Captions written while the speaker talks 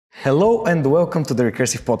Hello and welcome to the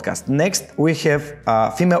Recursive podcast. Next, we have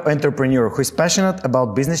a female entrepreneur who is passionate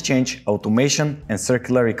about business change, automation, and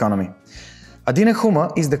circular economy. Adina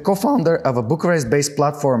Huma is the co-founder of a Bucharest-based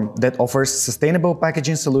platform that offers sustainable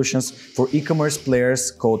packaging solutions for e-commerce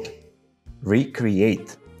players called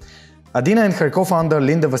Recursive. Adina and her co-founder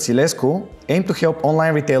Linda Vasilescu aim to help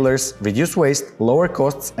online retailers reduce waste, lower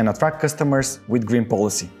costs, and attract customers with green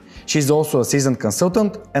policy. She is also a seasoned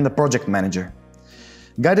consultant and a project manager.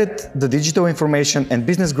 Guided the digital information and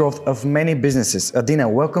business growth of many businesses. Adina,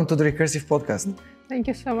 welcome to the Recursive podcast. Thank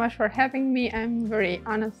you so much for having me. I'm very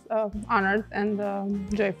honored and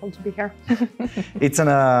joyful to be here. It's an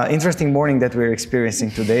interesting morning that we're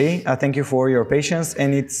experiencing today. Thank you for your patience,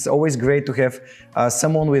 and it's always great to have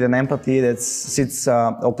someone with an empathy that sits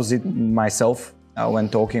opposite myself when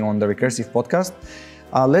talking on the Recursive podcast.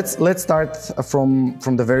 Let's start from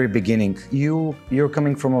the very beginning. You're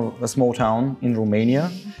coming from a small town in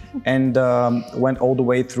Romania and went all the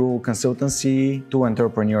way through consultancy to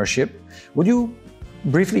entrepreneurship. Would you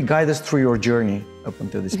briefly guide us through your journey up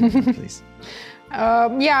until this moment, please?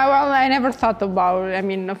 Yeah, well, I never thought about it. I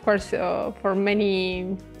mean, of course, for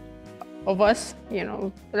many of us,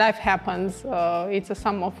 life happens. It's a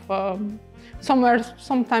sum of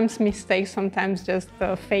sometimes mistakes, sometimes just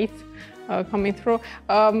fate. Coming through.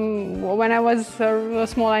 When I was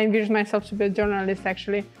small, I envisioned myself to be a journalist,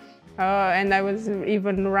 actually. And I was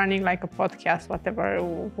even running like a podcast, whatever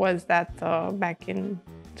was that back in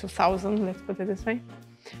 2000, let's put it this way.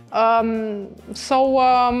 From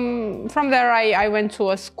there, I went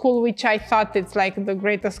to a school which I thought it's like the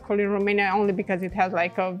greatest school in Romania, only because it has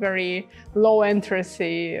like a very low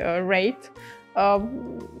entry rate.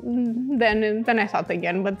 Then I thought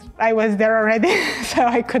again, but I was there already, so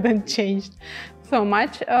I couldn't change so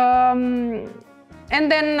much. And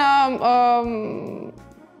then,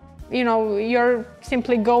 you're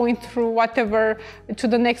simply going through whatever to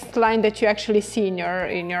the next line that you actually see in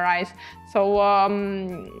your eyes. So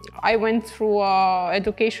I went through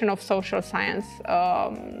education of social science.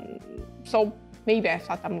 So maybe I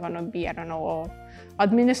thought I'm gonna be, I don't know,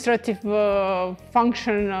 administrative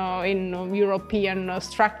function in European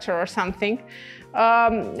structure or something.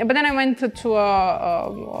 But then I went to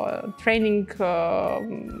a training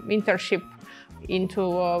internship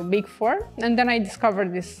into Big Four, and then I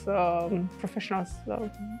discovered this professional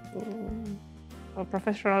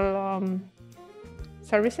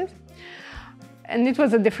services. And it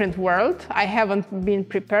was a different world. I haven't been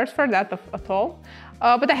prepared for that at all.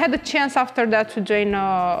 But I had the chance after that to join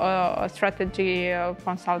a strategy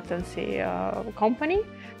consultancy company,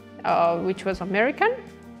 which was American,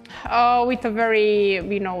 with a very,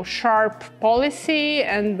 sharp policy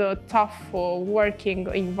and a tough working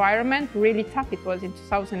environment, really tough. It was in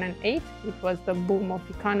 2008. It was the boom of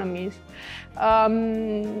economies.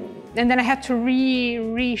 And then I had to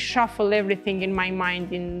reshuffle everything in my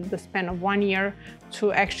mind in the span of 1 year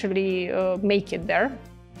to actually make it there.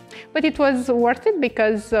 But it was worth it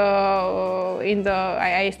because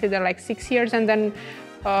I stayed there like 6 years, and then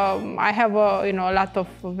I have a lot of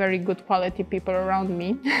very good quality people around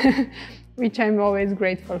me, which I'm always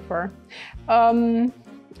grateful for. And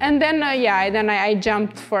then I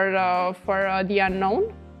jumped for the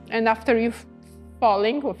unknown, and after you've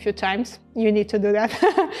falling a few times, you need to do that.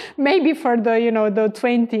 Maybe for the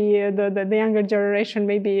the younger generation,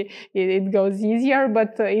 maybe it goes easier,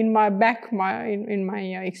 but in my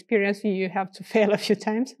experience, you have to fail a few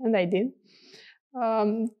times, and I did.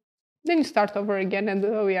 Then you start over again, and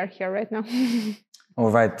we are here right now.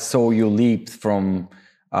 All right, so you leaped from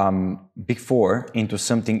Big Four into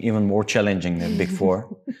something even more challenging than Big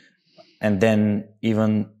Four, and then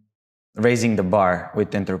even raising the bar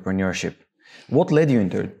with entrepreneurship. What led you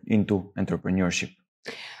into entrepreneurship?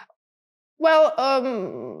 Well,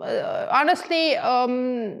 honestly,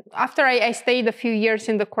 after I stayed a few years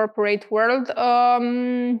in the corporate world,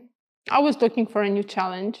 I was looking for a new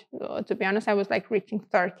challenge. To be honest, I was like reaching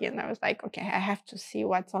 30, and I was like, okay, I have to see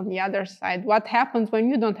what's on the other side. What happens when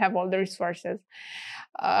you don't have all the resources?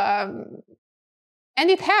 And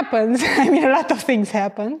it happens. I mean, a lot of things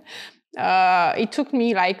happen. It took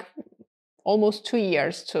me like almost 2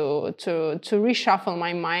 years to reshuffle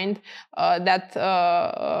my mind that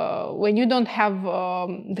when you don't have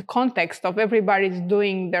the context of everybody's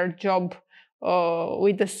doing their job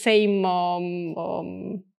with the same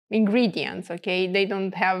ingredients, okay? They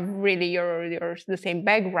don't have really the same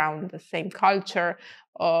background, the same culture,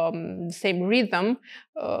 the same rhythm.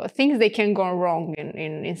 Things they can go wrong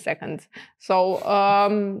in seconds. So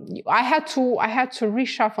I had to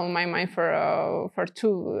reshuffle my mind for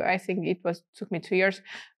two. I think took me 2 years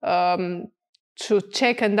to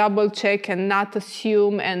check and double check and not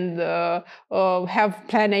assume and have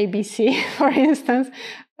plan ABC, for instance,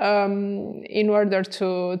 in order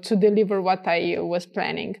to deliver what I was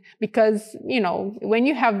planning. Because, when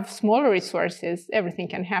you have smaller resources, everything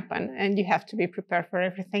can happen and you have to be prepared for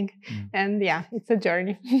everything. And yeah, it's a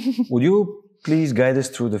journey. Would you please guide us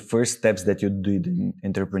through the first steps that you did in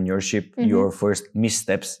entrepreneurship, your first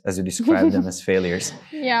missteps, as you described them as failures.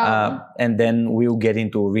 Yeah. And then we'll get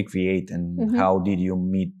into Recreate and how did you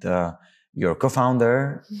meet your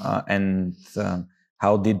co-founder and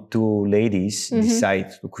how did two ladies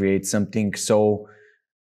decide to create something so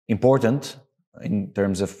important in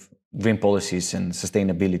terms of green policies and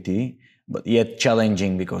sustainability, but yet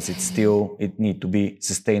challenging because it needs to be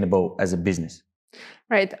sustainable as a business.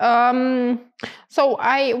 Right. So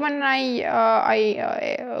when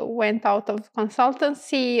I went out of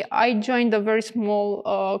consultancy, I joined a very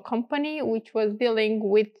small company which was dealing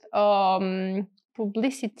with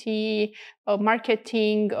publicity,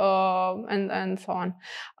 marketing, and so on.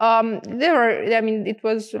 It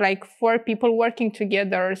was like 4 people working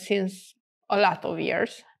together since a lot of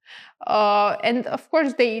years. And of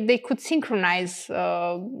course, they could synchronize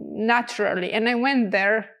naturally. And I went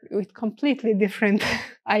there with completely different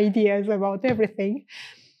ideas about everything.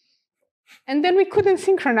 And then we couldn't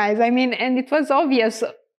synchronize. And it was obvious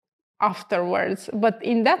afterwards. But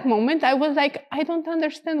in that moment, I was like, I don't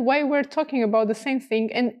understand why we're talking about the same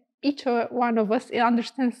thing. And each one of us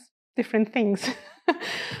understands different things.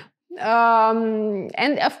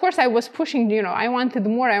 And of course I was pushing, I wanted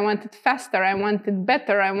more, I wanted faster, I wanted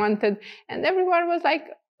better, and everyone was like,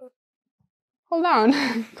 hold on,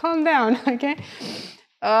 calm down, okay?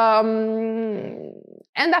 And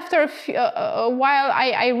after a while,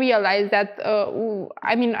 I realized that,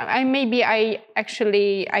 I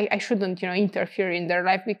shouldn't, interfere in their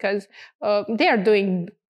life because they are doing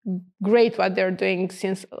great what they're doing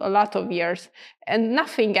since a lot of years, and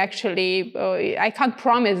nothing actually, I can't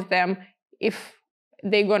promise them if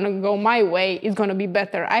they're gonna go my way, it's gonna be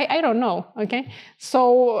better. I don't know, okay?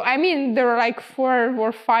 So, there were like 4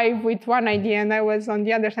 or 5 with one idea, and I was on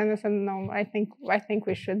the other side. I said, no, I think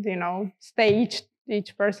we should, stay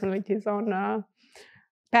each person with his own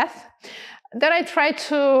path. Then I tried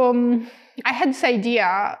to, I had this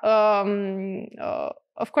idea,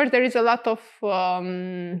 of course, there is a lot of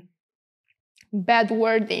bad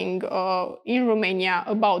wording in Romania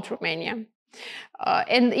about Romania.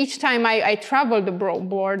 And each time I traveled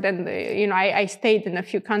abroad and, I stayed in a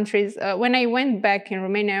few countries, when I went back in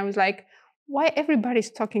Romania, I was like, why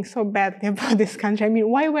everybody's talking so badly about this country?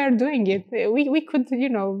 Why we're doing it? We could,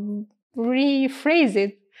 rephrase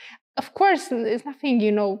it. Of course, it's nothing,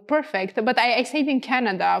 perfect, but I stayed in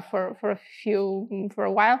Canada for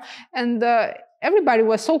a while, and everybody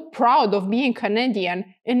was so proud of being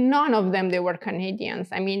Canadian, and none of them, they were Canadians.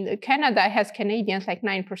 Canada has Canadians like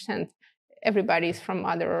 9%. Everybody's from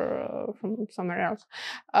somewhere else.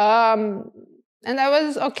 And I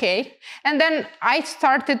was okay. And then I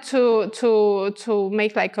started to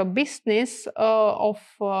make like a business of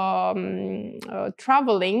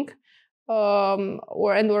traveling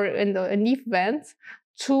or an event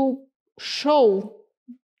to show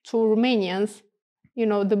to Romanians,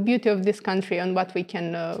 the beauty of this country and what we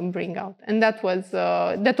can bring out. And that was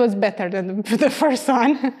better than the first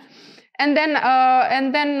one. And then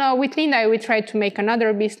with Linda, we tried to make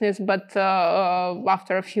another business, but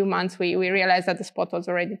after a few months, we realized that the spot was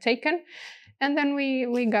already taken. And then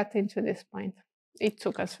we got into this point. It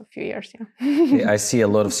took us a few years, yeah. I see a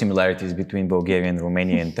lot of similarities between Bulgaria and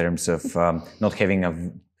Romania in terms of not having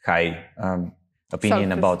a high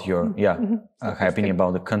opinion about high opinion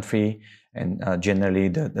about the country and generally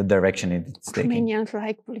the direction it's taking. Romanians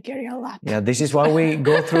like Bulgaria a lot. Yeah, this is why we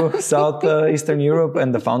go through Southeastern Europe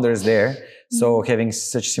and the founders there. So having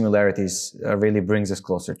such similarities really brings us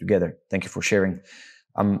closer together. Thank you for sharing.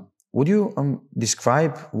 Would you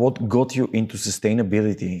describe what got you into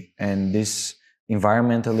sustainability and this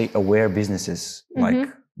environmentally aware businesses like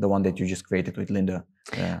the one that you just created with Linda?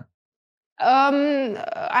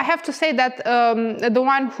 I have to say that the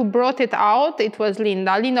one who brought it out, it was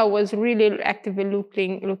Linda. Linda was really actively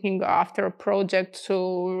looking after a project to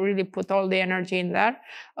really put all the energy in there.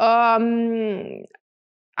 I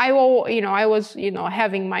was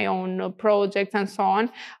having my own projects and so on.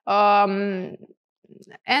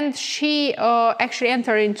 And she actually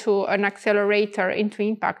entered into an accelerator, into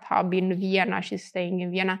Impact Hub in Vienna. She's staying in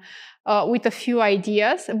Vienna with a few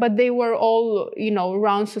ideas, but they were all,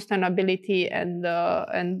 around sustainability and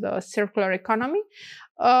circular economy.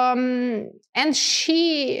 And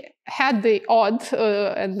she had the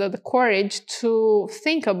and the courage to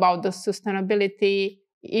think about the sustainability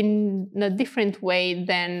in a different way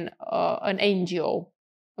than an NGO.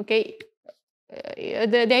 Okay.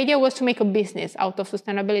 The idea was to make a business out of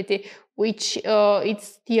sustainability, which it's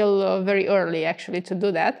still very early actually to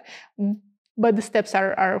do that, but the steps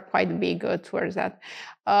are quite big towards that.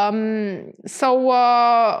 What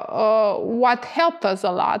helped us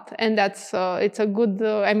a lot, and that's it's a good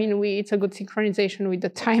it's a good synchronization with the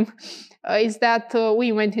time, is that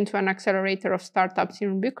we went into an accelerator of startups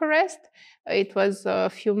in Bucharest. It was a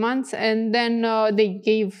few months, and then they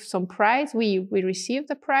gave some prize. We received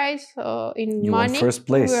the prize in you money. Won first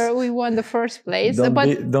place. We won the first place.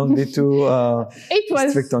 Don't be too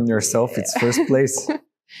strict on yourself. It's first place.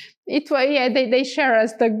 It was, yeah, they share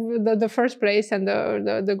us the first place and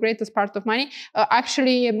the greatest part of money.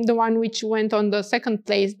 Actually, the one which went on the second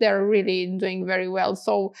place, they're really doing very well.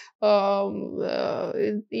 So,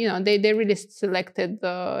 they really selected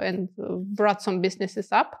and brought some businesses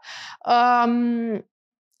up. And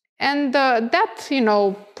that,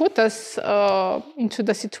 put us into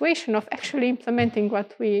the situation of actually implementing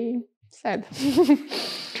what we said.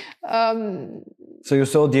 So you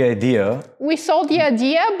saw the idea. We saw the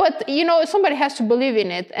idea, but somebody has to believe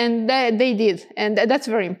in it, and they did, and that's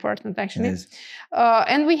very important actually. Yes.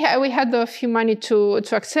 And we had a few money to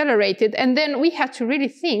accelerate it, and then we had to really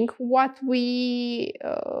think what we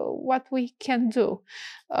can do,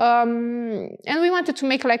 and we wanted to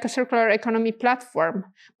make like a circular economy platform,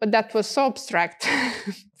 but that was so abstract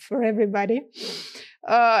for everybody.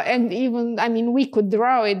 And even, we could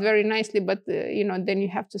draw it very nicely, but, then you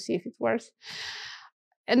have to see if it works.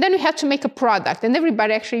 And then we had to make a product, and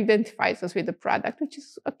everybody actually identifies us with the product, which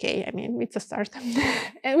is okay. It's a startup,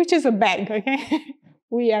 which is a bag, okay?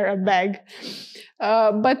 We are a bag.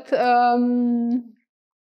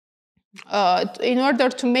 In order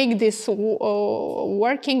to make this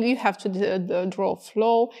working, you have to draw a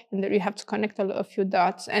flow, and then you have to connect a few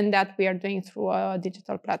dots, and that we are doing through a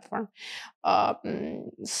digital platform.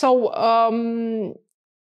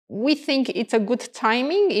 We think it's a good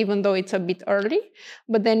timing, even though it's a bit early.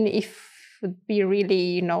 But then if we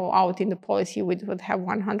really, out in the policy, we would have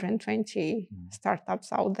 120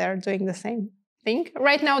 startups out there doing the same thing.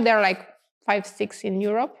 Right now, there are like 5-6 in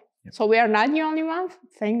Europe. Yep. So we are not the only ones,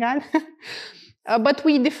 thank God. But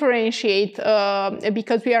we differentiate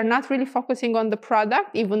because we are not really focusing on the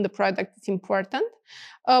product, even the product is important.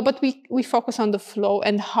 But we focus on the flow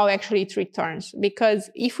and how actually it returns. Because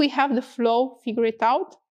if we have the flow, figure it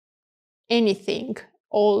out, any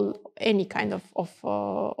kind of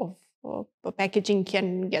packaging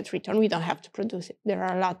can get returned. We don't have to produce it. There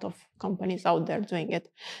are a lot of companies out there doing it.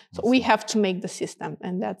 So we have to make the system,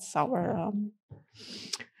 and that's our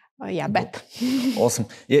bet. Awesome.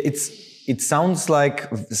 Yeah, it sounds like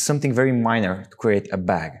something very minor to create a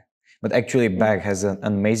bag, but actually a bag has an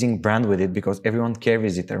amazing brand with it because everyone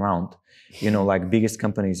carries it around. Like biggest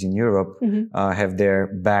companies in Europe have their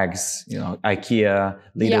bags, IKEA,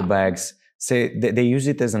 Lidl bags. Say they use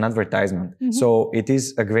it as an advertisement. So it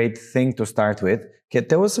is a great thing to start with. Can you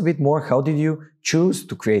tell us a bit more? How did you choose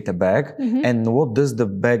to create a bag, and what does the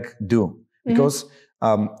bag do? Because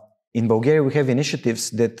in Bulgaria, we have initiatives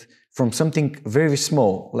that from something very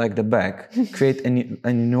small, like the bag, create an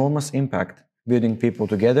enormous impact, building people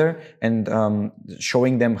together and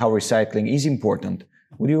showing them how recycling is important.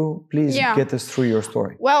 Would you please get us through your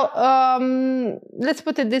story? Well, let's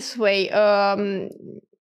put it this way.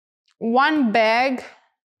 One bag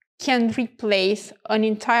can replace an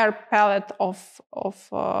entire pallet of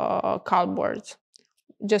cardboard.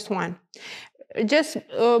 Just one. Just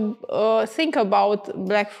think about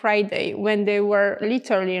Black Friday, when there were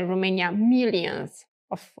literally in Romania millions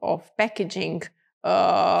of packaging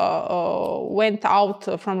went out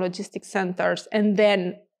from logistic centers, and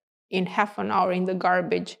then in half an hour in the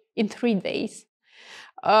garbage in 3 days.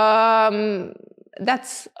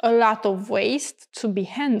 That's a lot of waste to be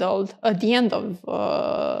handled at the end of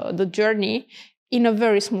the journey in a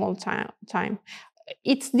very small time.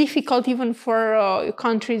 It's difficult even for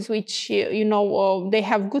countries which, they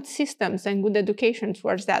have good systems and good education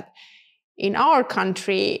towards that. In our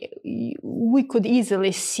country, we could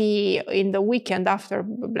easily see in the weekend after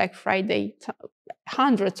Black Friday,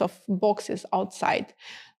 hundreds of boxes outside.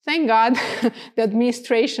 Thank God the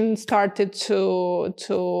administration started to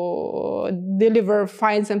deliver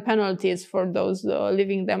fines and penalties for those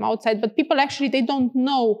leaving them outside. But people actually, they don't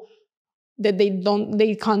know that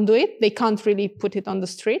they can't do it. They can't really put it on the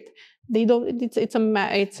street. They don't.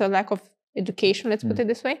 It's a lack of education. Let's put it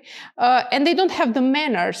this way. And they don't have the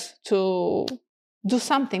manners to do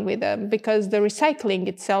something with them because the recycling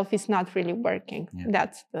itself is not really working. Yeah.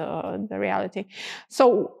 That's the reality.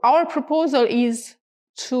 So our proposal is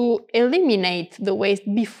to eliminate the waste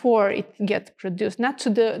before it gets produced, not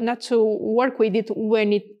to work with it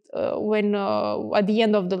when at the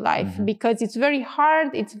end of the life, because it's very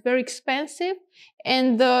hard, it's very expensive,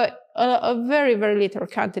 and a very, very little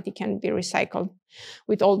quantity can be recycled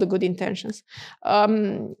with all the good intentions.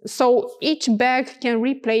 So each bag can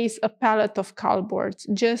replace a pallet of cardboard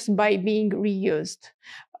just by being reused.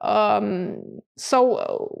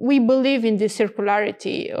 So we believe in this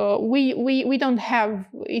circularity. We don't have,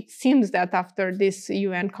 it seems that after this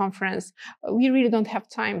UN conference, we really don't have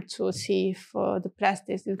time to see if the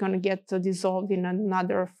plastic is going to get dissolved in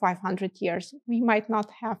another 500 years. We might not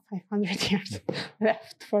have 500 years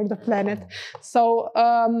left for the planet. So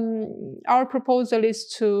our proposal is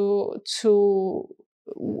to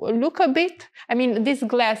look a bit. I mean, this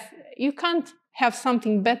glass, you can't have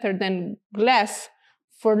something better than glass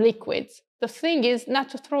for liquids. The thing is not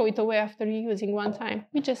to throw it away after using one time.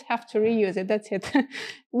 We just have to reuse it. That's it.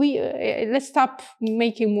 Let's stop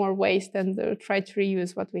making more waste and try to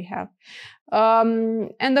reuse what we have.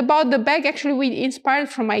 And about the bag, actually, we inspired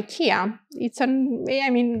from IKEA.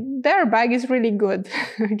 Their bag is really good.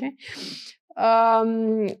 Okay.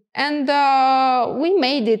 We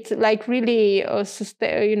made it like really,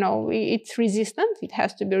 it's resistant. It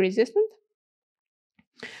has to be resistant.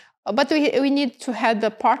 But we need to have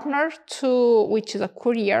a partner which is a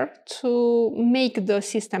courier, to make the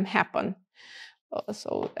system happen.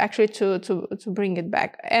 So actually to bring it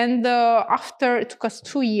back. And it took us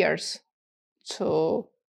 2 years to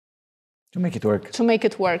make it work. To make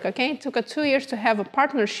it work, okay? It took us 2 years to have a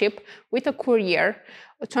partnership with a courier,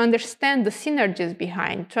 to understand the synergies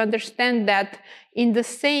behind, to understand that in the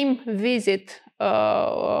same visit in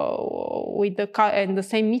the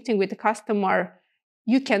same meeting with the customer,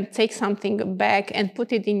 you can take something back and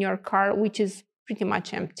put it in your car, which is pretty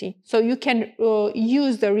much empty. So you can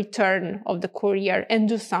use the return of the courier and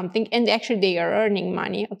do something. And actually, they are earning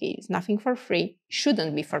money. Okay, it's nothing for free.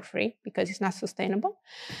 Shouldn't be for free because it's not sustainable.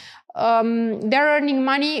 They're earning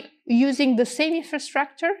money using the same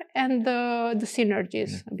infrastructure and the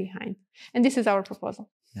synergies behind. And this is our proposal.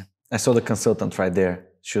 Yeah. I saw the consultant right there.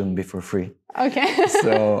 Shouldn't be for free. Okay.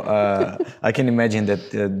 So I can imagine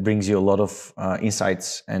that it brings you a lot of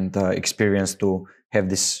insights and experience to have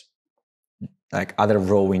this like other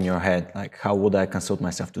role in your head. Like, how would I consult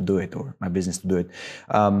myself to do it, or my business to do it?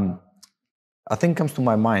 I think comes to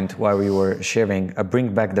my mind while we were sharing a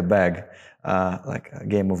bring back the bag, like a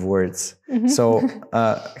game of words. So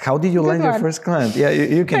how did you land your first client? Yeah,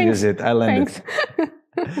 you can use it. I landed. Thanks.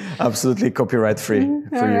 Absolutely copyright free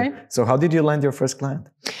for you. Right. So how did you land your first client?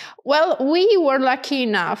 Well, we were lucky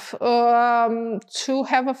enough to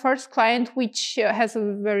have a first client which has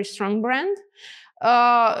a very strong brand.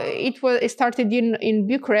 It started in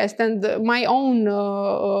Bucharest, and my own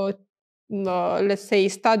let's say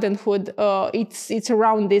studenthood, it's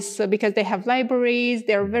around this because they have libraries,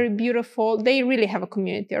 they're very beautiful, they really have a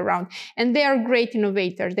community around, and they are great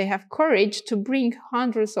innovators. They have courage to bring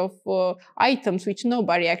hundreds of items which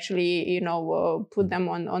nobody actually put them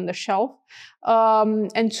on the shelf,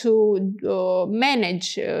 and to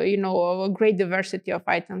manage a great diversity of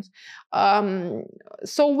items.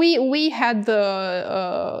 So we had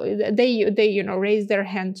they raised their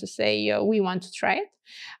hand to say we want to try it.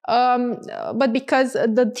 But because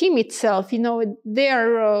the team itself,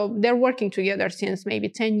 they're working together since maybe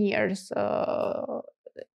 10 years,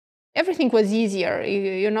 everything was easier,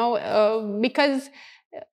 because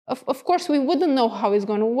of course we wouldn't know how it's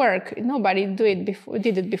going to work. Nobody did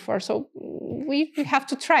it before, so we have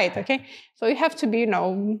to try it. Okay, so you have to be,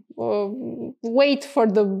 wait for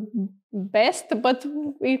the best, but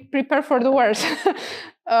we prepare for the worst.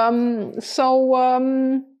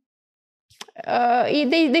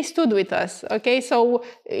 They stood with us. Okay, so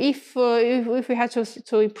if we had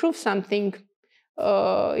to improve something,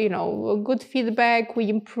 good feedback, we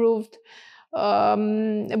improved.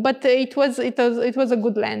 But it was a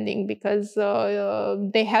good landing because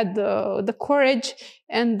they had the courage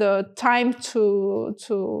and the time to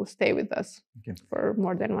stay with us for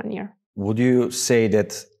more than 1 year. Would you say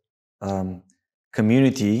that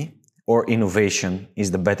community or innovation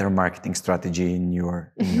is the better marketing strategy in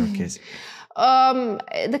your case?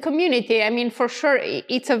 The community, for sure,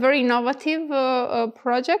 it's a very innovative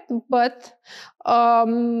project, but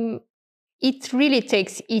it really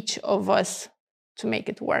takes each of us to make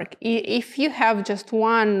it work. If you have just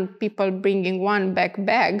one people bringing one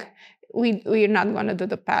bag, we're not going to do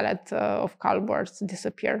the pallet of cardboard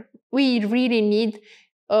disappear. We really need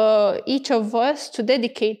each of us to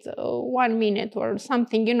dedicate 1 minute or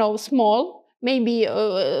something, small, maybe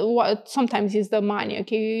what sometimes is the money.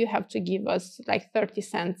 Okay, you have to give us like 30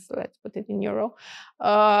 cents, let's put it in euro,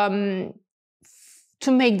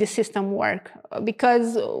 to make the system work,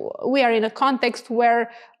 because we are in a context where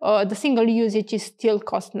the single usage is still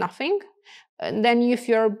cost nothing. And then if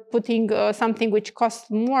you're putting something which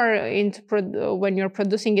costs more into when you're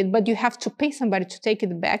producing it, but you have to pay somebody to take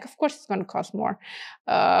it back, of course it's going to cost more.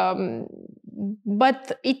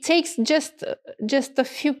 But it takes just a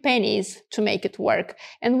few pennies to make it work,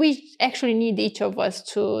 and we actually need each of us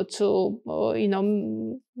to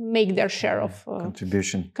make their share of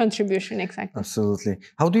Contribution, exactly. Absolutely.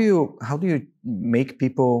 How do you make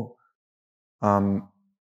people?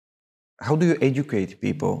 How do you educate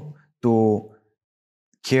people to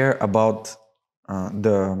care about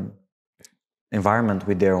the environment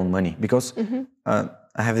with their own money? Because I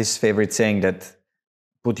have this favorite saying that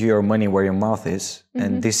put your money where your mouth is.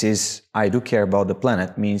 And this is, I do care about the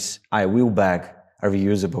planet, means I will bag a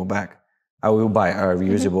reusable bag. I will buy a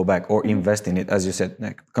reusable bag or invest in it, as you said,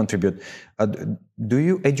 like, contribute. Do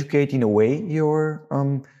you educate in a way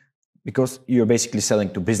because you're basically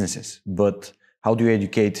selling to businesses, but how do you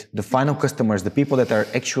educate the final customers, the people that are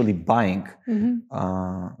actually buying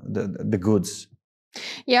the goods?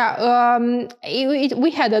 Yeah,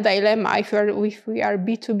 we had a dilemma if we are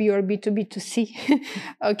B2B or B2B2C.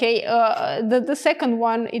 Okay, the second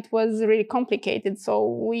one, it was really complicated, so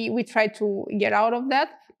we tried to get out of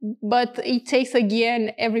that. But it takes,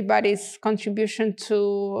 again, everybody's contribution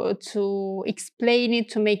to explain it,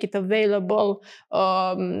 to make it available,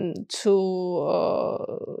 to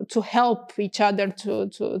help each other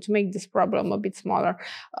to make this problem a bit smaller.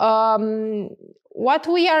 What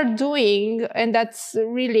we are doing, and that's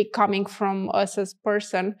really coming from us as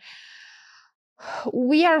person,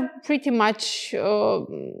 we are pretty much,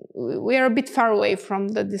 we are a bit far away from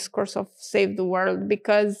the discourse of save the world,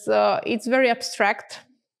 because it's very abstract.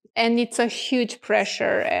 And it's a huge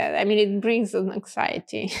pressure. I mean, it brings an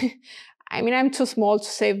anxiety. I mean, I'm too small to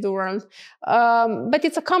save the world. But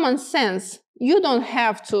it's a common sense. You don't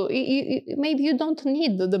have to, maybe you don't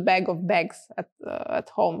need the bag of bags at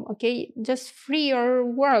home, okay? Just free your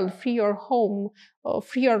world, free your home,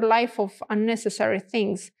 free your life of unnecessary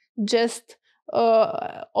things. Just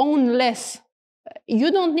own less.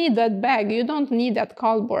 You don't need that bag. You don't need that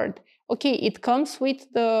cardboard. Okay, it comes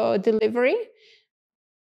with the delivery,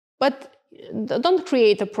 but don't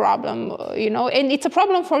create a problem, and it's a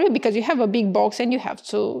problem for you because you have a big box and you have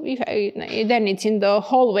to, then it's in the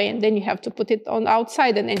hallway, and then you have to put it on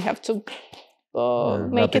outside, and then you have to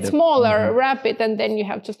make it smaller, wrap it, and then you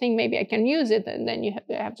have to think maybe I can use it, and then you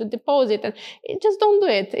have to deposit it. Just don't do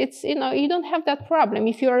it. It's, you don't have that problem.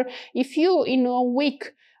 If you in a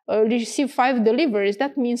week receive 5 deliveries,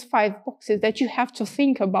 that means 5 boxes that you have to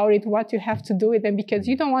think about it, what you have to do with them, because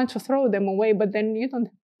you don't want to throw them away, but then you don't,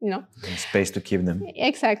 space to keep them.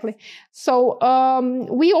 Exactly. So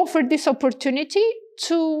we offered this opportunity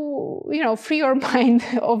to, free your mind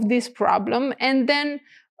of this problem, and then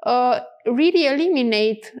really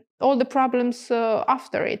eliminate all the problems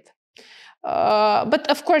after it. But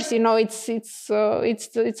of course, it's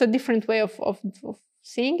a different way of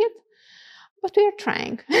seeing it. But we are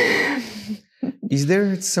trying. Is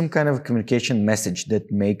there some kind of communication message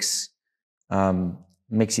that makes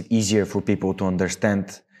it easier for people to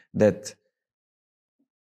understand that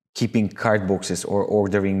keeping card boxes or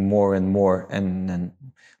ordering more and more and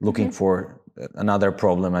looking for another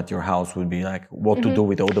problem at your house would be like what to do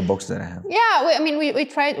with all the boxes that I have? Yeah, we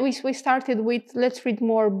tried. We started with let's read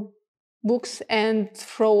more books and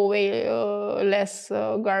throw away less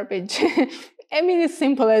garbage. I mean, it's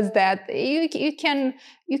simple as that. You can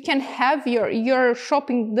have your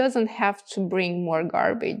shopping doesn't have to bring more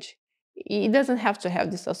garbage. It doesn't have to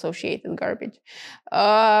have this associated garbage.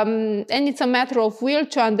 And it's a matter of will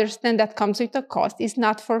to understand that comes with a cost. It's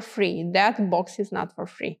not for free. That box is not for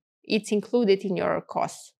free. It's included in your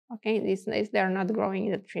costs. Okay, they're not growing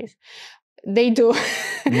in the trees. They do,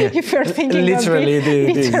 if you're thinking literally, of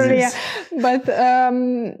it. Literally, yeah. But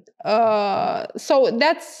so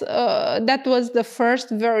that was the first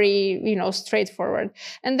very straightforward.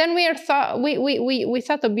 And then we thought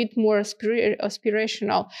a bit more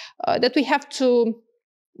aspirational, that we have to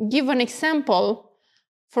give an example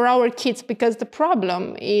for our kids, because the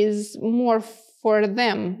problem is more for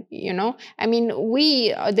them, I mean,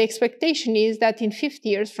 the expectation is that in 50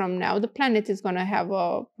 years from now, the planet is going to have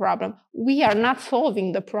a problem. We are not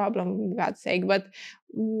solving the problem, for God's sake, but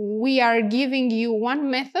we are giving you one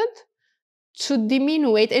method to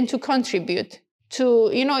diminuate and to contribute to,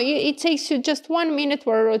 it takes you just 1 minute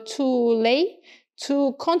or two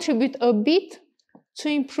to contribute a bit to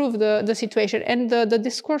improve the situation. And the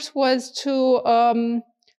discourse was to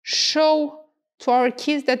show to our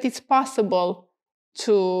kids that it's possible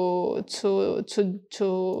to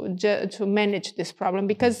manage this problem,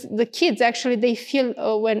 because the kids actually, they feel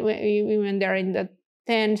when they're in the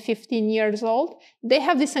 10, 15 years old, they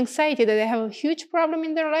have this anxiety that they have a huge problem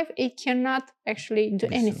in their life. It cannot actually do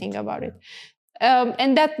anything about it.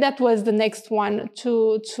 And that was the next one,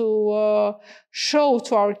 to show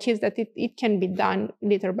to our kids that it can be done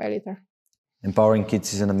little by little. Empowering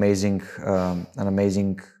kids is an amazing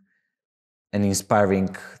and inspiring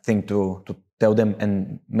thing to tell them,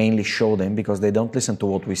 and mainly show them, because they don't listen to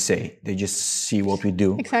what we say. They just see what we do.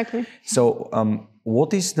 Exactly. So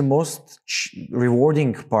what is the most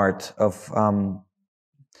rewarding part of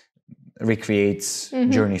Recreate's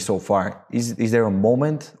journey so far? Is there a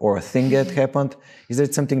moment or a thing that happened? Is there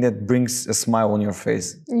something that brings a smile on your face?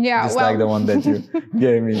 Yeah, just like the one that you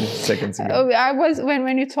gave me seconds ago. I was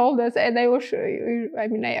when you told us, and I was, I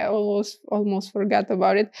mean, I almost forgot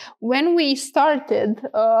about it. When we started,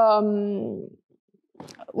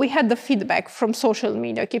 we had the feedback from social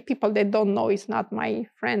media. Okay, people that don't know, it's not my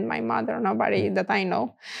friend, my mother, nobody that I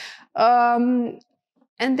know,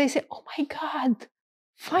 and they say, "Oh my God,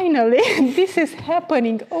 finally, this is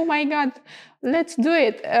happening. Oh my God, let's do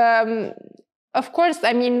it." Of course,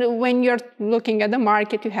 I mean, when you're looking at the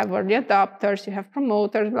market, you have early adopters, you have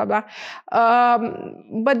promoters, blah, blah.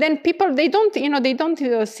 But then people, they don't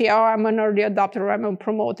say, "Oh, I'm an early adopter," or "I'm a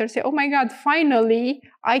promoter." Say, "Oh my God, finally,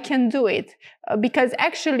 I can do it." Because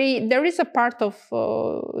actually, there is a part of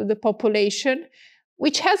the population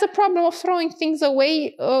which has a problem of throwing things away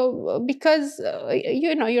because,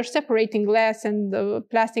 you're separating glass and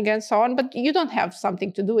plastic and so on, but you don't have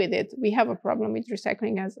something to do with it. We have a problem with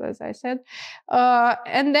recycling, as I said.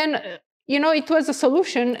 And then, it was a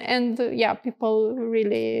solution, and people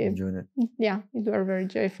really enjoyed it. Yeah, it were very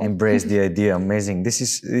joyful. Embrace the idea. Amazing. This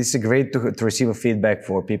is great to receive a feedback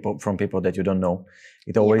from people that you don't know.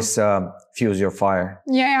 It always fuels your fire.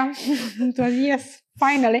 Yeah, it was, yes.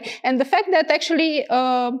 Finally. And the fact that actually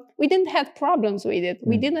we didn't have problems with it.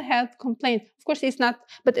 We didn't have complaints. Of course, it's not,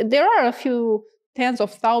 but there are a few tens of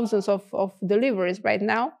thousands of deliveries right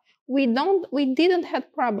now. We didn't have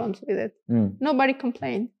problems with it. Nobody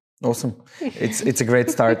complained. Awesome. It's a great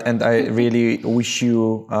start. And I really wish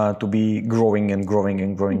you to be growing and growing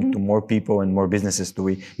and growing to more people and more businesses to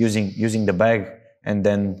be using the bag and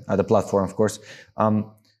then the platform, of course.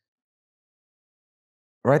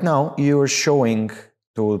 Right now, you are showing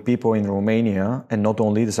to people in Romania, and not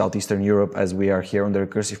only the Southeastern Europe, as we are here on the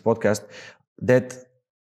Recursive podcast, that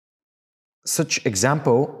such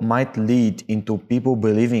example might lead into people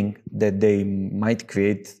believing that they might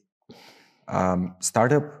create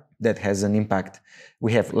startup that has an impact.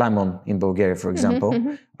 We have Lemon in Bulgaria, for example,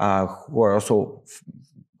 who are also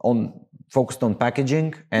focused on packaging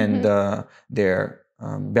and their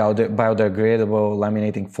biodegradable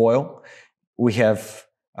laminating foil. We have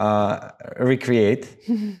Recreate,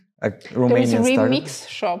 a Romanian startup. There is Remix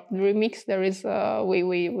shop. Remix. There is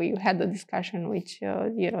we had a discussion which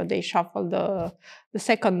they shuffle the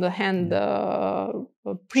second hand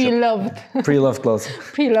pre-loved clothes,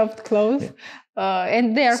 and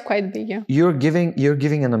they are quite big. Yeah. You're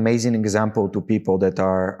giving an amazing example to people that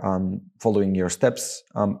are following your steps.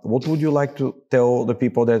 What would you like to tell the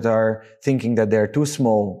people that are thinking that they're too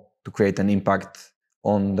small to create an impact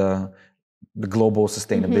on the global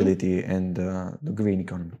sustainability and the green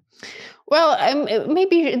economy? Well,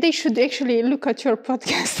 maybe they should actually look at your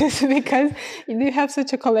podcast because you have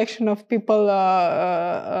such a collection of people,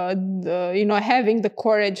 having the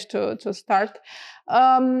courage to start.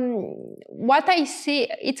 What I see,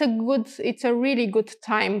 it's a really good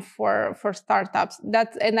time for startups.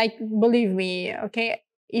 Believe me, okay.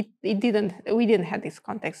 We didn't have this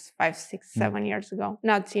context 5, 6, 7 years ago,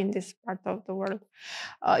 not in this part of the world.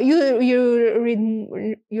 You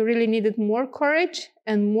really needed more courage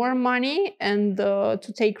and more money, and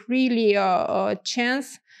to take really a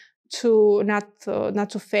chance to not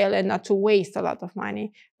to fail and not to waste a lot of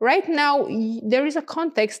money. Right now, there is a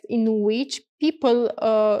context in which people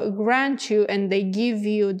grant you and they give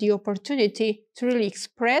you the opportunity to really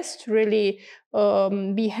express, to really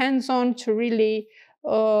be hands-on, to really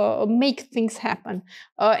make things happen.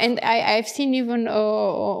 And I've seen even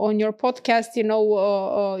on your podcast,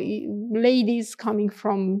 ladies coming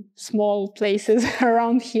from small places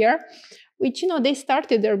around here, which, they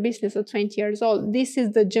started their business at 20 years old. This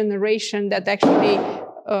is the generation that actually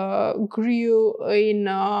grew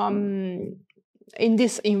in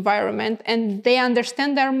this environment, and they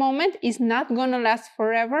understand their moment is not going to last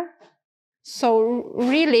forever. So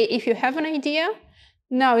really, if you have an idea,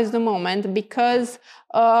 now is the moment, because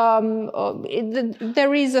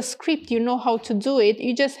there is a script, you know how to do it.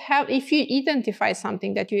 You just have, if you identify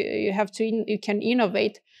something that you have to, you can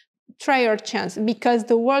innovate, try your chance, because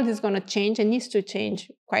the world is going to change and needs to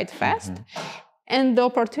change quite fast. And the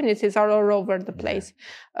opportunities are all over the place.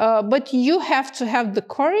 But you have to have the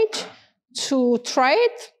courage to try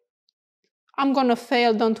it. I'm going to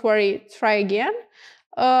fail, don't worry, try again.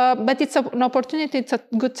 But it's an opportunity, it's a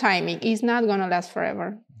good timing. It's not going to last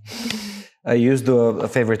forever. I used a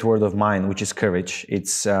favorite word of mine, which is courage.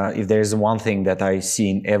 It's if there's one thing that I see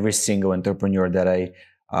in every single entrepreneur that I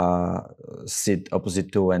sit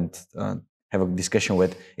opposite to and have a discussion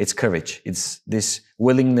with, it's courage. It's this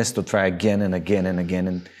willingness to try again and again and again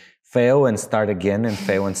and fail and start again and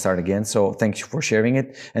fail and start again. So thank you for sharing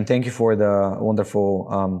it. And thank you for the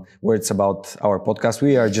wonderful words about our podcast.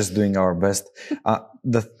 We are just doing our best.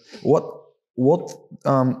 What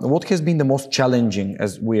has been the most challenging,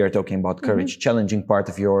 as we are talking about courage, challenging part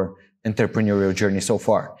of your entrepreneurial journey so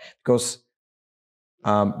far? Because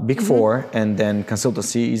Big Four and then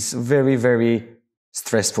consultancy is very, very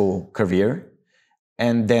stressful career.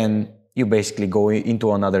 And then you basically go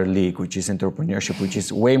into another league, which is entrepreneurship, which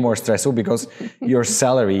is way more stressful because your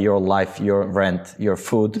salary, your life, your rent, your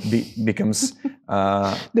food becomes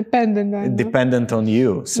dependent on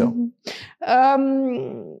you. So,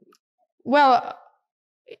 well,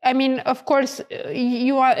 I mean, of course,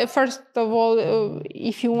 you are, first of all,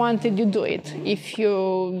 if you want it, you do it. If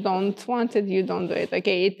you don't want it, you don't do it.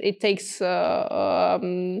 Okay, it takes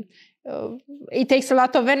a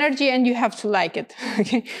lot of energy, and you have to like it.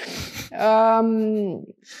 Okay,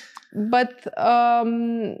 but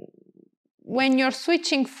when you're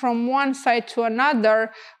switching from one side to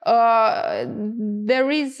another,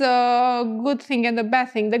 there is a good thing and a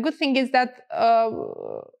bad thing. The good thing is that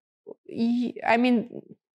I mean,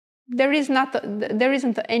 there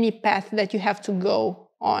isn't any path that you have to go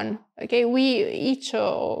on. Okay, each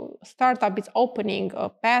startup is opening a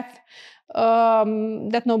path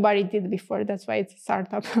that nobody did before. That's why it's a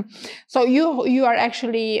startup. So you are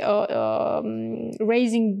actually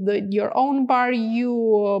raising your own bar.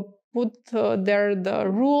 You put there the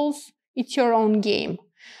rules. It's your own game.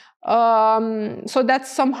 So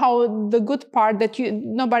that's somehow the good part, that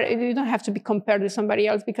you don't have to be compared with somebody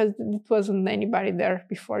else, because it wasn't anybody there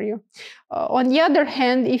before you. On the other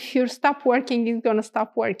hand, if you stop working, it's gonna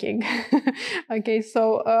stop working. Okay,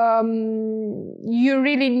 so you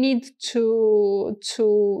really need to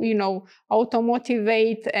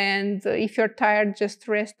auto-motivate, and if you're tired, just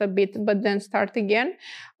rest a bit, but then start again,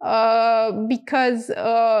 because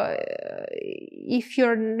if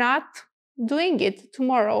you're not doing it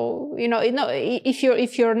tomorrow,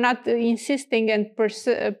 if you're not insisting and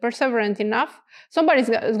perseverant enough, somebody's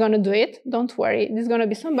going to do it. Don't worry, there's going to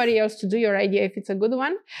be somebody else to do your idea if it's a good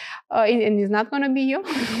one, and it's not going to be you.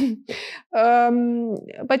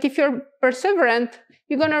 But if you're perseverant,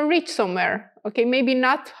 you're going to reach somewhere. Okay, maybe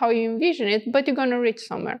not how you envision it, but you're going to reach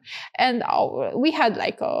somewhere. And we had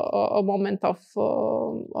like a moment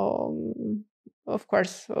of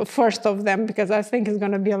course, first of them, because I think it's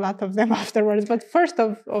going to be a lot of them afterwards. But first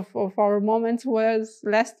of our moments was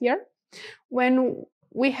last year, when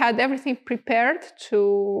we had everything prepared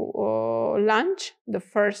to launch the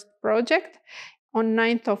first project on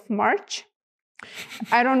 9th of March.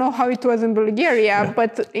 I don't know how it was in Bulgaria,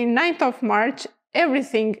 but in 9th of March,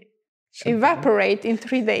 everything evaporate in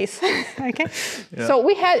 3 days. Okay, yeah. So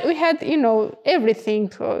we had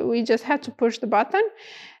everything. We just had to push the button.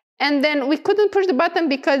 And then we couldn't push the button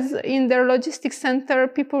because in their logistics center,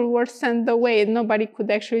 people were sent away. Nobody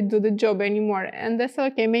could actually do the job anymore. And they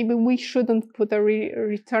said, okay, maybe we shouldn't put a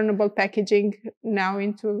returnable packaging now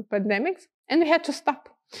into pandemics. And we had to stop.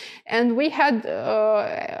 And we had,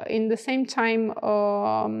 in the same time,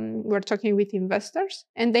 we're talking with investors,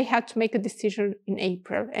 and they had to make a decision in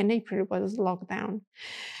April. And April was lockdown.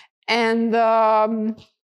 And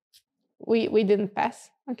we didn't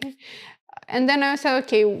pass, okay? And then I said,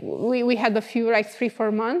 okay, we had a few, like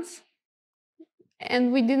 3-4 months,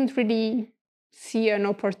 and we didn't really see an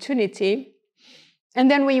opportunity.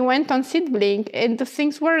 And then we went on Seedblink, and the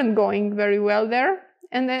things weren't going very well there.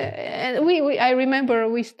 And I remember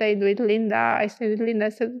we stayed with Linda. I stayed with Linda. I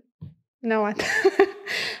said, you know what?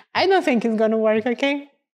 I don't think it's going to work, okay?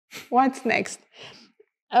 What's next?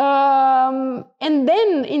 And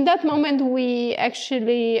then in that moment, we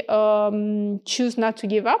actually choose not to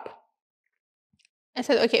give up. I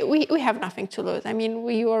said, okay, we have nothing to lose. I mean,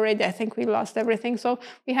 I think we lost everything, so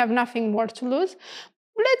we have nothing more to lose.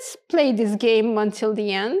 Let's play this game until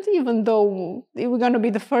the end, even though we're going to be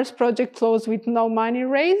the first project closed with no money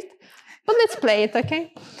raised. But let's play it,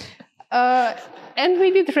 okay? And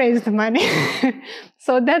we did raise the money.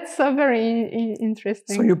 So that's very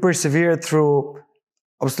interesting. So you persevered through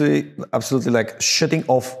absolutely like shutting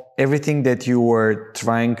off everything that you were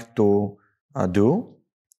trying to do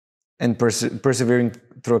and persevering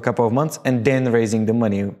through a couple of months and then raising the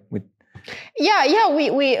money with.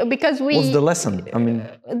 Because we. What's the lesson? I mean,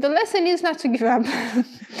 the lesson is not to give up,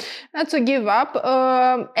 not to give up,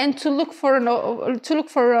 and to look for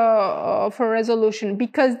a resolution,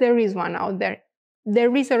 because there is one out there.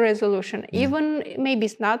 There is a resolution, even maybe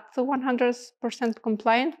it's not 100%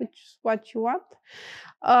 compliant, which is what you want,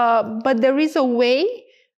 but there is a way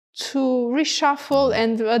to reshuffle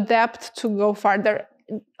and adapt to go farther.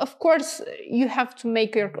 Of course, you have to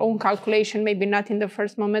make your own calculation, maybe not in the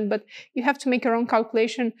first moment, but you have to make your own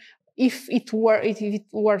calculation if it's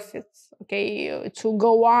worth it, okay, to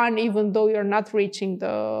go on even though you're not reaching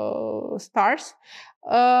the stars.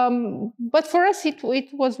 But for us, it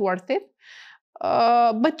was worth it.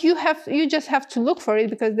 But you just have to look for it,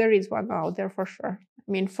 because there is one out there for sure.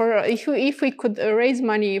 I mean, if we could raise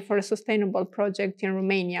money for a sustainable project in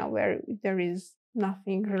Romania where there is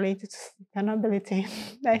nothing related to sustainability,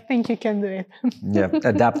 I think you can do it. Yeah,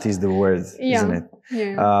 adapt is the word, isn't it?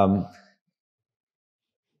 Yeah.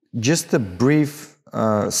 Just a brief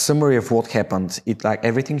summary of what happened.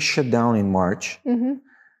 Everything shut down in March,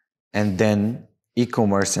 and then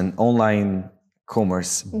e-commerce and online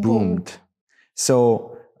commerce boomed.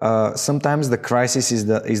 So sometimes the crisis is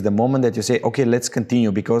the moment that you say, okay, let's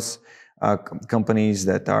continue, because companies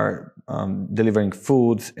that are delivering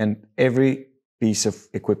food and every piece of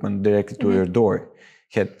equipment directly to your door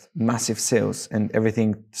had massive sales, and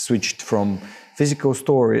everything switched from physical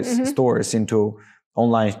stores into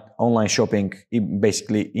online shopping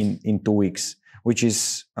basically in 2 weeks, which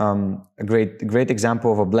is a great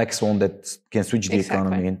example of a black swan that can switch the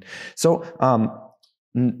economy. And so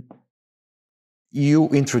you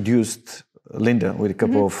introduced Linda with a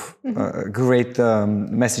couple of great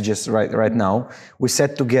messages right now. We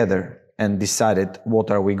sat together and decided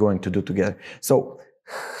what are we going to do together. So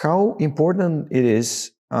how important it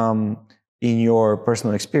is in your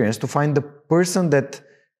personal experience to find the person that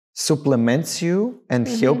supplements you and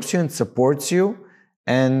helps you and supports you,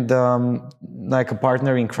 and like a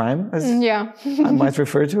partner in crime, as I might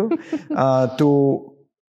refer to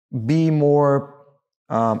be more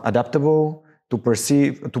adaptable, to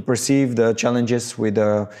perceive the challenges with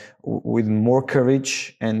more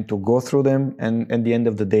courage, and to go through them, and at the end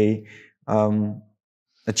of the day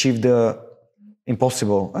achieve the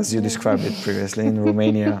impossible, as you described it previously in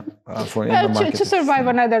Romania for in the market. To survive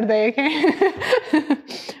another day, okay?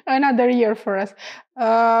 Another year for us.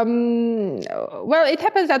 Well, it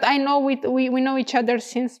happens that I know we know each other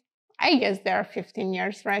since, I guess, there are 15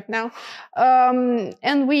 years right now,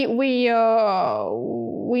 and we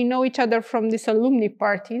know each other from these alumni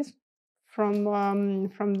parties from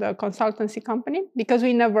the consultancy company, because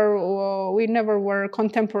we never were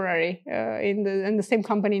contemporary in the same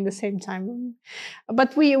company in the same time,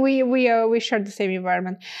 but we shared the same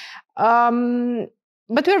environment.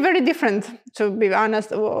 But we're very different, to be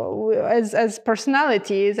honest, as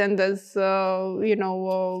personalities and as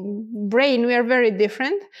brain. We are very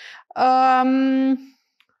different.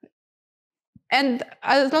 And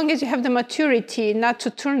as long as you have the maturity not to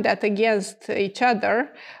turn that against each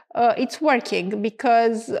other, it's working,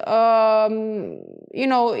 because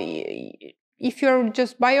if you're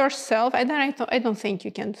just by yourself, and then I don't think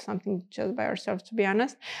you can do something just by yourself, to be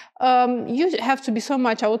honest. You have to be so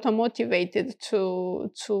much auto-motivated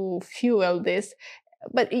to fuel this.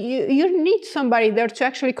 But you need somebody there to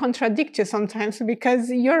actually contradict you sometimes, because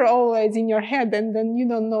you're always in your head, and then you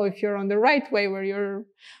don't know if you're on the right way where you're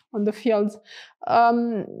on the fields.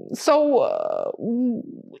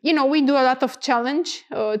 We do a lot of challenge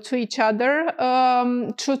to each other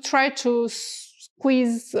to try to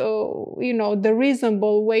squeeze, the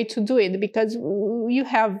reasonable way to do it, because you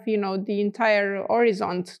have, the entire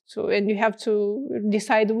horizon and you have to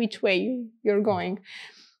decide which way you're going.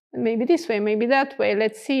 Maybe this way, maybe that way.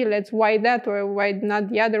 Let's see. Why that, or why not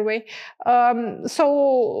the other way?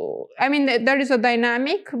 So, I mean, there is a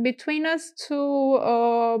dynamic between us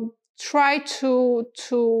to try to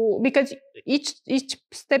because each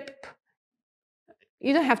step,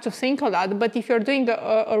 you don't have to think a lot. But if you're doing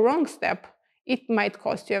a wrong step, it might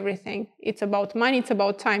cost you everything. It's about money. It's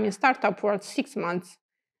about time. In startup world, 6 months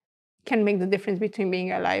can make the difference between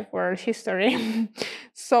being alive or history.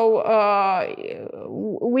 So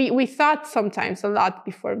we thought sometimes a lot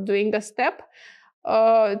before doing a step,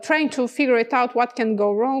 trying to figure it out, what can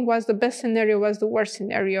go wrong, what's the best scenario, what's the worst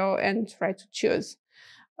scenario, and try to choose.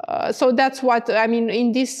 So that's what I mean.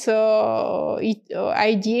 In this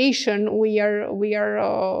ideation, we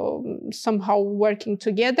are somehow working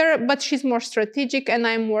together. But she's more strategic, and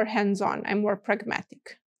I'm more hands-on. I'm more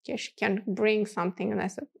pragmatic. Okay, she can bring something, and I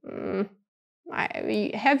said,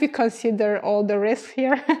 "Have you considered all the risks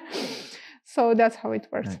here?" So that's how it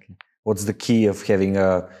works. Okay. What's the key of having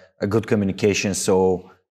a good communication so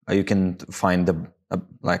you can find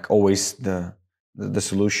always the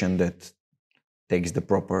solution that takes the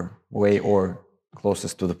proper way or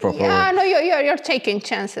closest to the proper way? Yeah, no, you're taking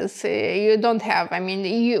chances. You don't have. I mean,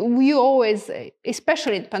 you always,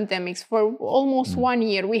 especially in pandemics, for almost 1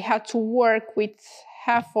 year, we had to work with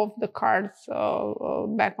half of the cards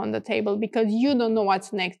back on the table because you don't know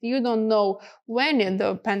what's next. You don't know when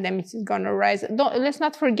the pandemic is going to rise. Let's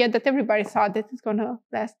not forget that everybody thought that it's going to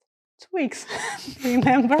last 2 weeks.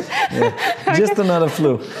 Remember? Yeah. Just another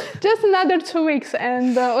flu. Just another 2 weeks.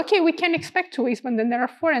 And okay, we can expect 2 weeks, but then there are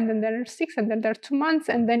 4, and then there are 6, and then there are 2 months,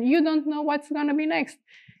 and then you don't know what's going to be next.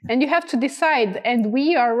 And you have to decide. And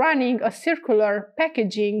we are running a circular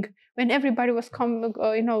packaging when everybody was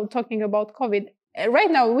talking about COVID.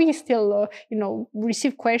 Right now, we still,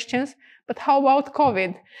 receive questions, but how about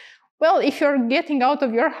COVID? Well, if you're getting out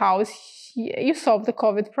of your house, you solve the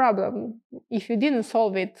COVID problem. If you didn't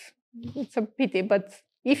solve it, it's a pity. But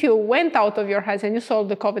if you went out of your house and you solved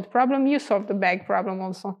the COVID problem, you solved the bag problem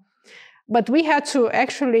also. But we had to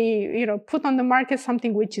actually, put on the market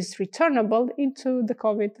something which is returnable into the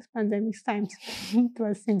COVID pandemic times. It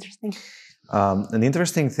was interesting. An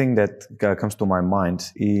interesting thing that comes to my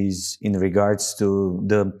mind is in regards to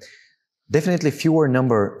the definitely fewer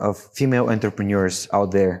number of female entrepreneurs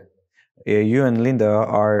out there. You and Linda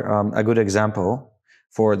are a good example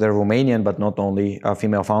for the Romanian, but not only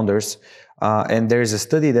female founders. And there is a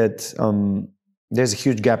study that there's a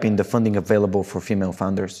huge gap in the funding available for female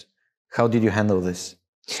founders. How did you handle this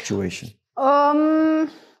situation?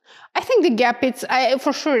 I think the gap,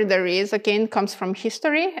 for sure there is. Again, comes from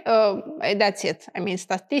history. That's it. I mean,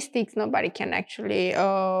 statistics, nobody can actually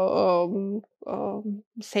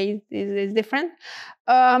say is different.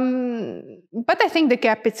 But I think the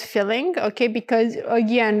gap is filling, okay, because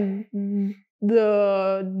again,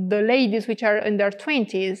 the ladies which are in their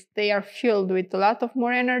 20s, they are filled with a lot of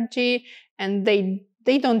more energy, and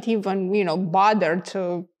they don't even, bother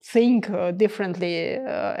to think differently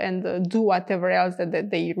and do whatever else that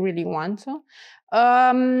they really want to.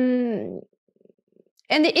 And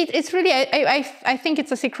it's really, I think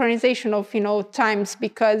it's a synchronization of, times,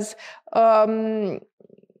 because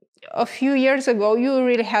a few years ago, you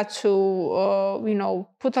really had to,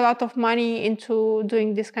 put a lot of money into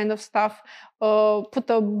doing this kind of stuff, put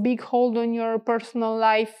a big hold on your personal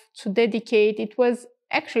life to dedicate. It was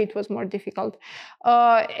more difficult.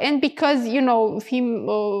 And because,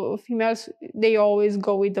 females, they always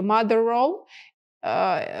go with the mother role.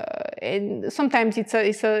 And sometimes you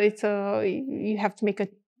have to make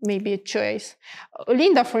maybe a choice.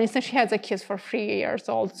 Linda, for instance, she has a kid for 3 years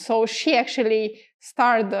old. So she actually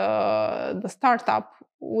started the startup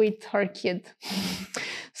with her kid.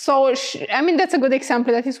 So, that's a good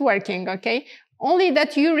example that is working, okay? Only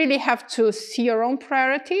that you really have to see your own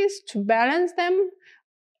priorities to balance them.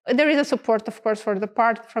 There is a support, of course, from the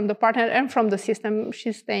partner and from the system.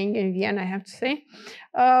 She's staying in Vienna, I have to say.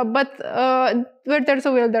 But where there's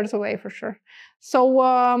a will, there's a way, for sure. So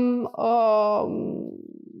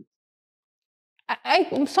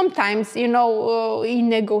I sometimes, in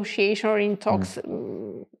negotiation or in talks,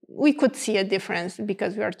 we could see a difference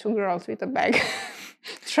because we are 2 girls with a bag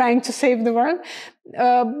trying to save the world.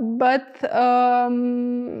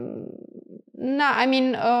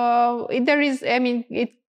 No, there is,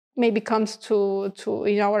 it maybe comes to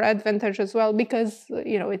in our advantage as well, because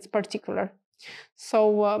it's particular.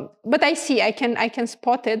 So but I see, I can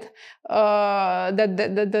spot it,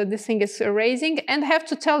 that this thing is raising. And I have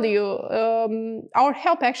to tell you, our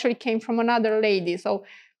help actually came from another lady. So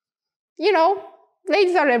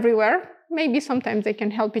ladies are everywhere. Maybe sometimes they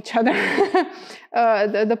can help each other.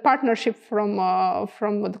 The partnership from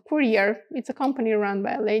the Courier, it's a company run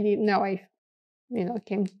by a lady. Now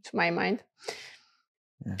came to my mind.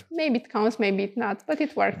 Yeah. Maybe it counts, maybe it not, but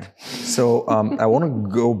it worked. Yeah. So I want to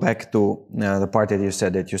go back to the part that you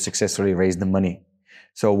said that you successfully raised the money.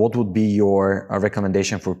 So what would be your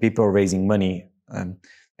recommendation for people raising money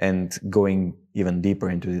and going even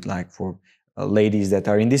deeper into it, like for ladies that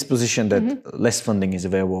are in this position that less funding is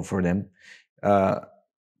available for them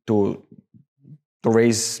to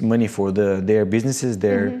raise money for their businesses,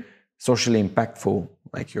 they're socially impactful,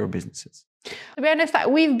 like your businesses? To be honest,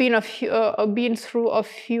 we've been through a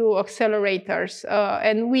few accelerators,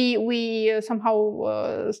 and we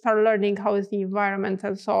somehow start learning how is the environment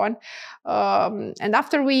and so on. And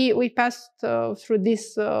after we passed through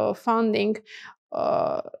this funding,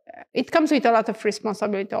 it comes with a lot of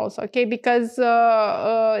responsibility also, okay? Because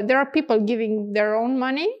there are people giving their own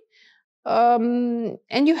money,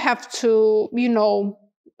 and you have to,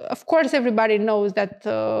 of course, everybody knows that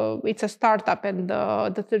it's a startup and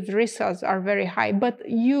that the risks are very high. But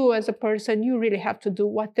you, as a person, you really have to do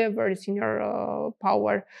whatever is in your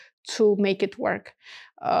power to make it work.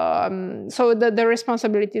 So the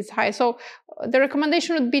responsibility is high. So the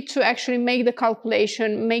recommendation would be to actually make the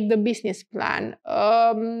calculation, make the business plan.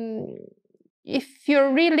 If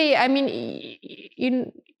you're really,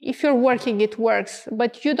 if you're working, it works,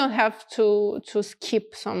 but you don't have to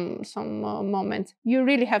skip some moments. You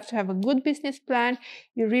really have to have a good business plan.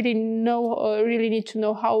 You really need to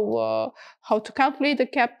know how to calculate the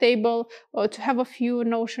cap table, to have a few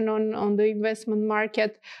notion on the investment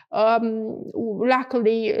market.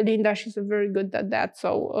 Luckily, Linda, she's very good at that,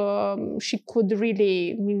 so she could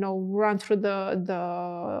really run through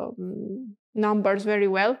the numbers very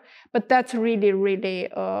well. But that's really, really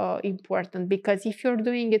important, because if you're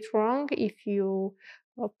doing it wrong, if you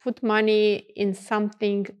put money in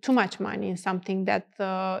something, too much money in something that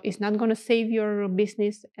is not going to save your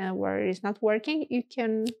business and where it's not working, you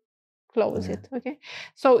can close it. Okay,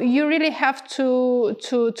 so you really have to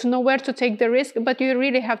know where to take the risk, but you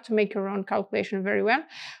really have to make your own calculation very well.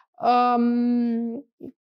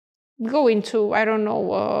 Go into, I don't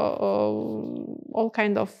know, all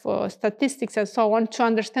kind of statistics and so on to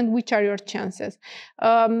understand which are your chances.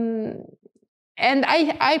 And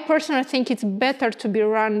I personally think it's better to be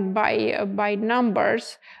run by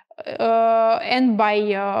numbers and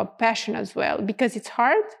by passion as well, because it's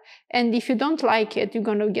hard. And if you don't like it, you're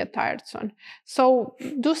going to get tired soon. So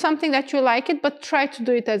do something that you like it, but try to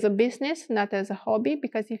do it as a business, not as a hobby,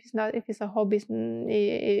 because if it's a hobby,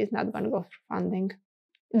 it's not going to go through funding.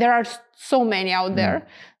 There are so many out there,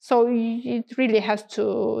 so it really has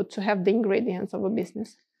to have the ingredients of a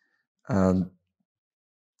business. Adina,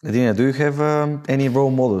 do you have any role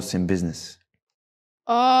models in business?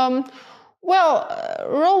 Well,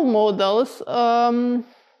 role models.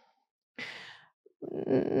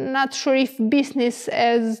 Not sure if business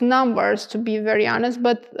as numbers, to be very honest,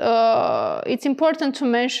 but it's important to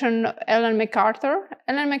mention Ellen MacArthur.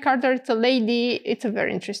 Ellen MacArthur, it's a lady, it's a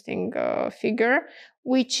very interesting figure,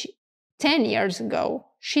 which 10 years ago,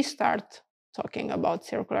 she started talking about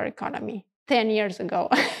circular economy. 10 years ago,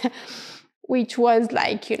 which was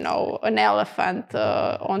like, an elephant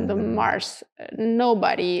on the Mars.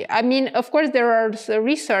 Nobody, of course, there are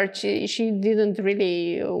research. She didn't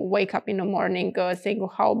really wake up in the morning saying,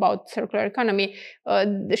 how about circular economy?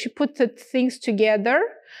 She put things together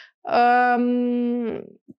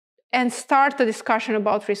and start a discussion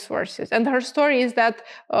about resources. And her story is that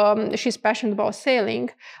she's passionate about sailing.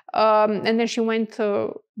 And then she went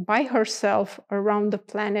by herself around the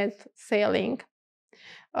planet sailing.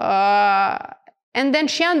 And then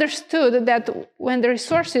she understood that when the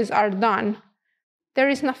resources are done, there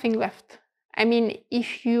is nothing left.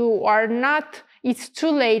 If you are not, it's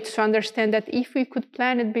too late to understand that if we could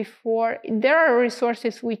plan it before, there are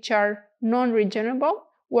resources which are non-regenerable,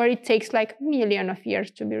 where it takes like millions of years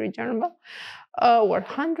to be regenerable, or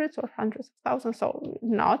hundreds of thousands, so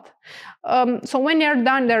not. So when they're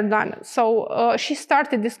done. So she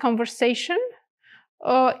started this conversation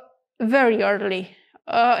very early.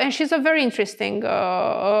 And she's a very interesting,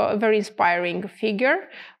 very inspiring figure.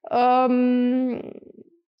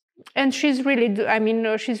 And she's really,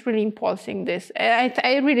 she's really impulsing this.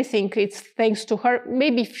 I really think it's thanks to her.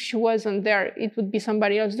 Maybe if she wasn't there, it would be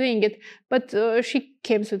somebody else doing it. But she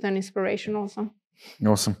came with an inspiration also.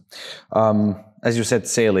 Awesome. As you said,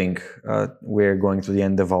 sailing, we're going to the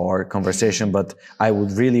end of our conversation, but I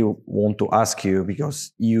would really want to ask you,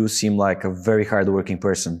 because you seem like a very hardworking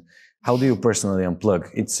person. How do you personally unplug?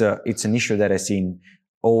 It's an issue that I see in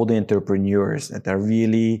all the entrepreneurs that are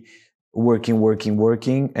really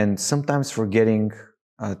working, and sometimes forgetting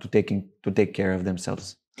to take care of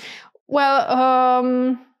themselves. Well,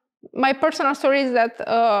 my personal story is that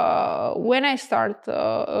when I started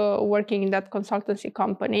working in that consultancy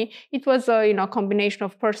company, it was a combination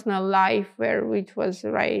of personal life where it was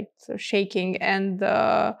shaking and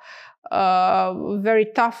very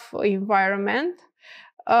tough environment.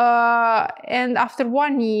 And after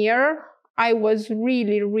 1 year, I was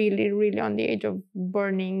really, really, really on the edge of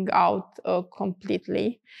burning out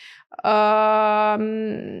completely.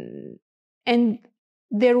 And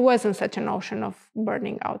there wasn't such a notion of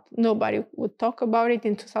burning out. Nobody would talk about it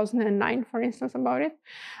in 2009, for instance, about it.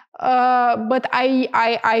 But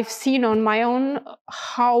I've seen on my own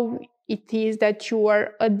how it is that you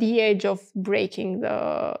are at the edge of breaking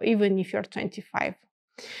even if you're 25.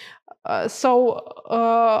 After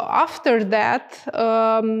that,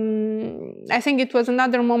 I think it was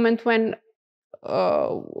another moment when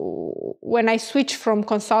I switched from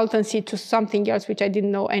consultancy to something else, which I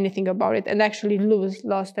didn't know anything about it, and actually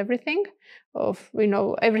lost everything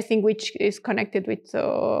everything which is connected with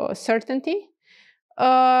certainty.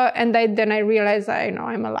 And then I realized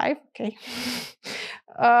I'm alive. Okay.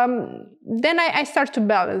 Then I start to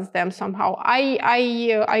balance them somehow.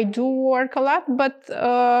 I do work a lot, but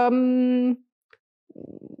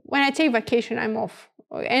when I take vacation, I'm off.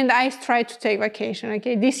 And I try to take vacation.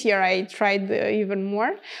 Okay, this year I tried even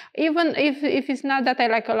more. Even if it's not that I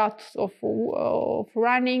like a lot of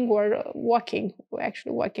running or walking,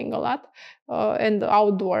 actually walking a lot, and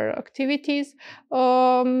outdoor activities,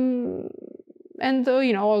 and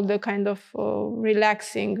all the kind of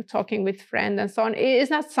relaxing, talking with friends and so on.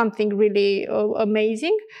 It's not something really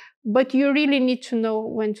amazing, but you really need to know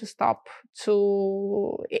when to stop.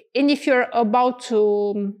 And if you're about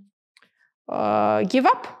to give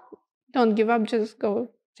up, don't give up, just go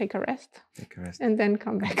take a rest. And then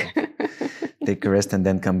come back. Take a rest and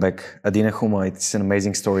then come back. Adina Huma, it's an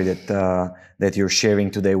amazing story that you're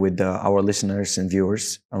sharing today with our listeners and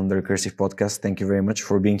viewers on the Recursive podcast. Thank you very much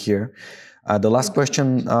for being here. The last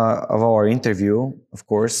question of our interview, of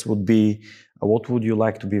course, would be, what would you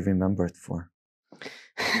like to be remembered for?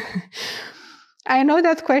 I know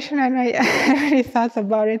that question, and I really thought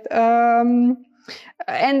about it.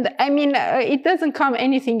 And I mean, it doesn't come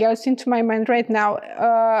anything else into my mind right now.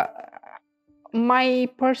 My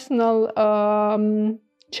personal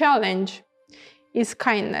challenge is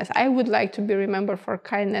kindness. I would like to be remembered for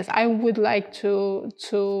kindness. I would like to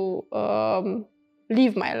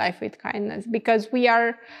live my life with kindness, because we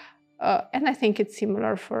are, and I think it's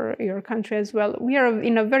similar for your country as well, we are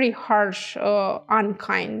in a very harsh,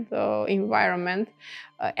 unkind environment.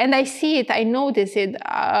 And I see it, I notice it.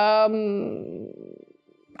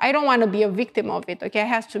 I don't want to be a victim of it, okay? It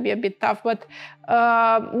has to be a bit tough, but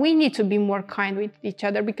we need to be more kind with each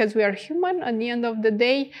other, because we are human. At the end of the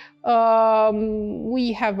day,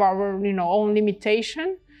 we have our own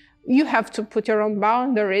limitation. You have to put your own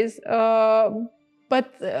boundaries.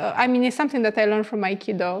 But I mean, it's something that I learned from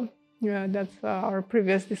Aikido. Yeah, that's our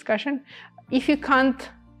previous discussion. If you can't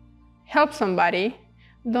help somebody,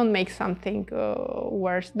 don't make something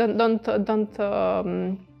worse. Don't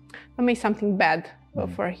make something bad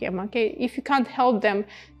for him. Okay, if you can't help them,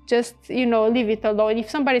 just leave it alone. If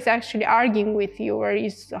somebody's actually arguing with you or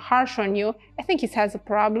is harsh on you, I think it has a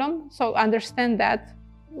problem. So understand that,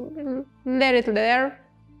 let it there,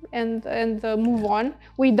 and move on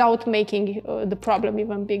without making the problem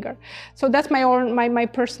even bigger. So that's my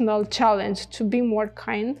personal challenge, to be more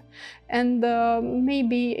kind, and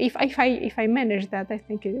maybe if I manage that, I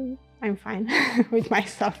think I'm fine with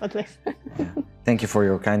myself, at least. Thank you for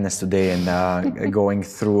your kindness today and going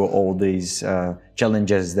through all these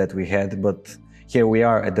challenges that we had. But here we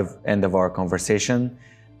are at the end of our conversation.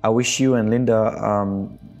 I wish you and Linda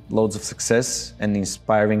loads of success and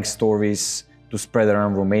inspiring stories to spread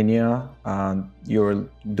around Romania. You're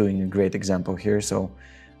doing a great example here. So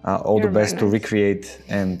all the best to Recreate,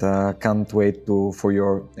 and can't wait for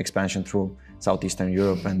your expansion through Southeastern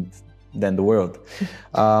Europe and then the world.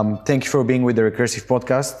 Thank you for being with the Recursive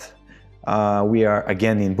podcast. We are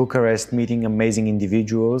again in Bucharest, meeting amazing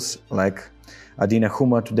individuals like Adina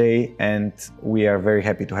Huma today, and we are very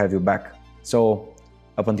happy to have you back. So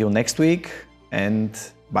up until next week, and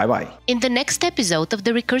bye-bye. In the next episode of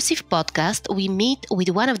the Recursive podcast, we meet with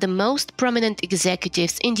one of the most prominent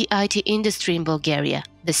executives in the IT industry in Bulgaria,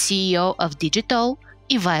 the CEO of Digital,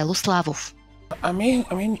 Ivailo Slavov. I mean,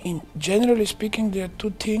 generally speaking, there are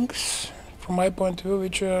two things, from my point of view,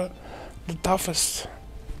 which are the toughest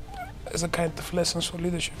as a kind of lessons for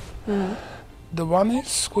leadership. Mm-hmm. The one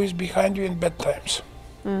is who is behind you in bad times.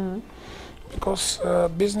 Mm-hmm. Because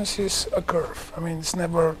business is a curve. I mean, it's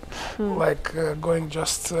never like going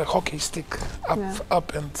just hockey stick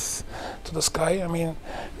up and to the sky. I mean,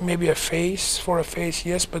 maybe for a phase,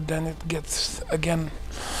 yes, but then it gets again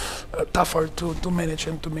tougher to manage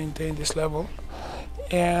and to maintain this level.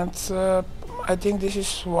 And I think this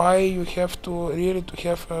is why you have to really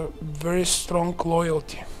have a very strong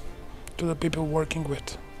loyalty to the people working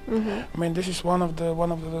with. Mm-hmm. I mean, this is one of the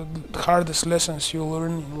hardest lessons you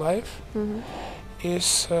learn in life,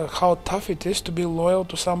 is how tough it is to be loyal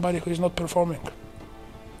to somebody who is not performing.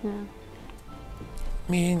 Yeah.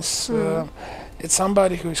 means it's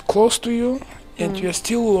somebody who is close to you and you are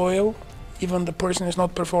still loyal even the person is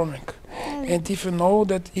not performing. And if you know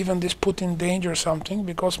that even this put in danger something,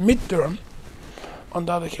 because midterm, on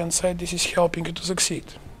the other hand side, this is helping you to succeed.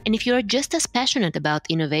 And if you are just as passionate about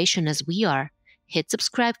innovation as we are, hit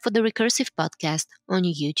subscribe for the Recursive podcast on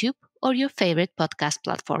YouTube or your favorite podcast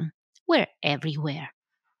platform. We're everywhere.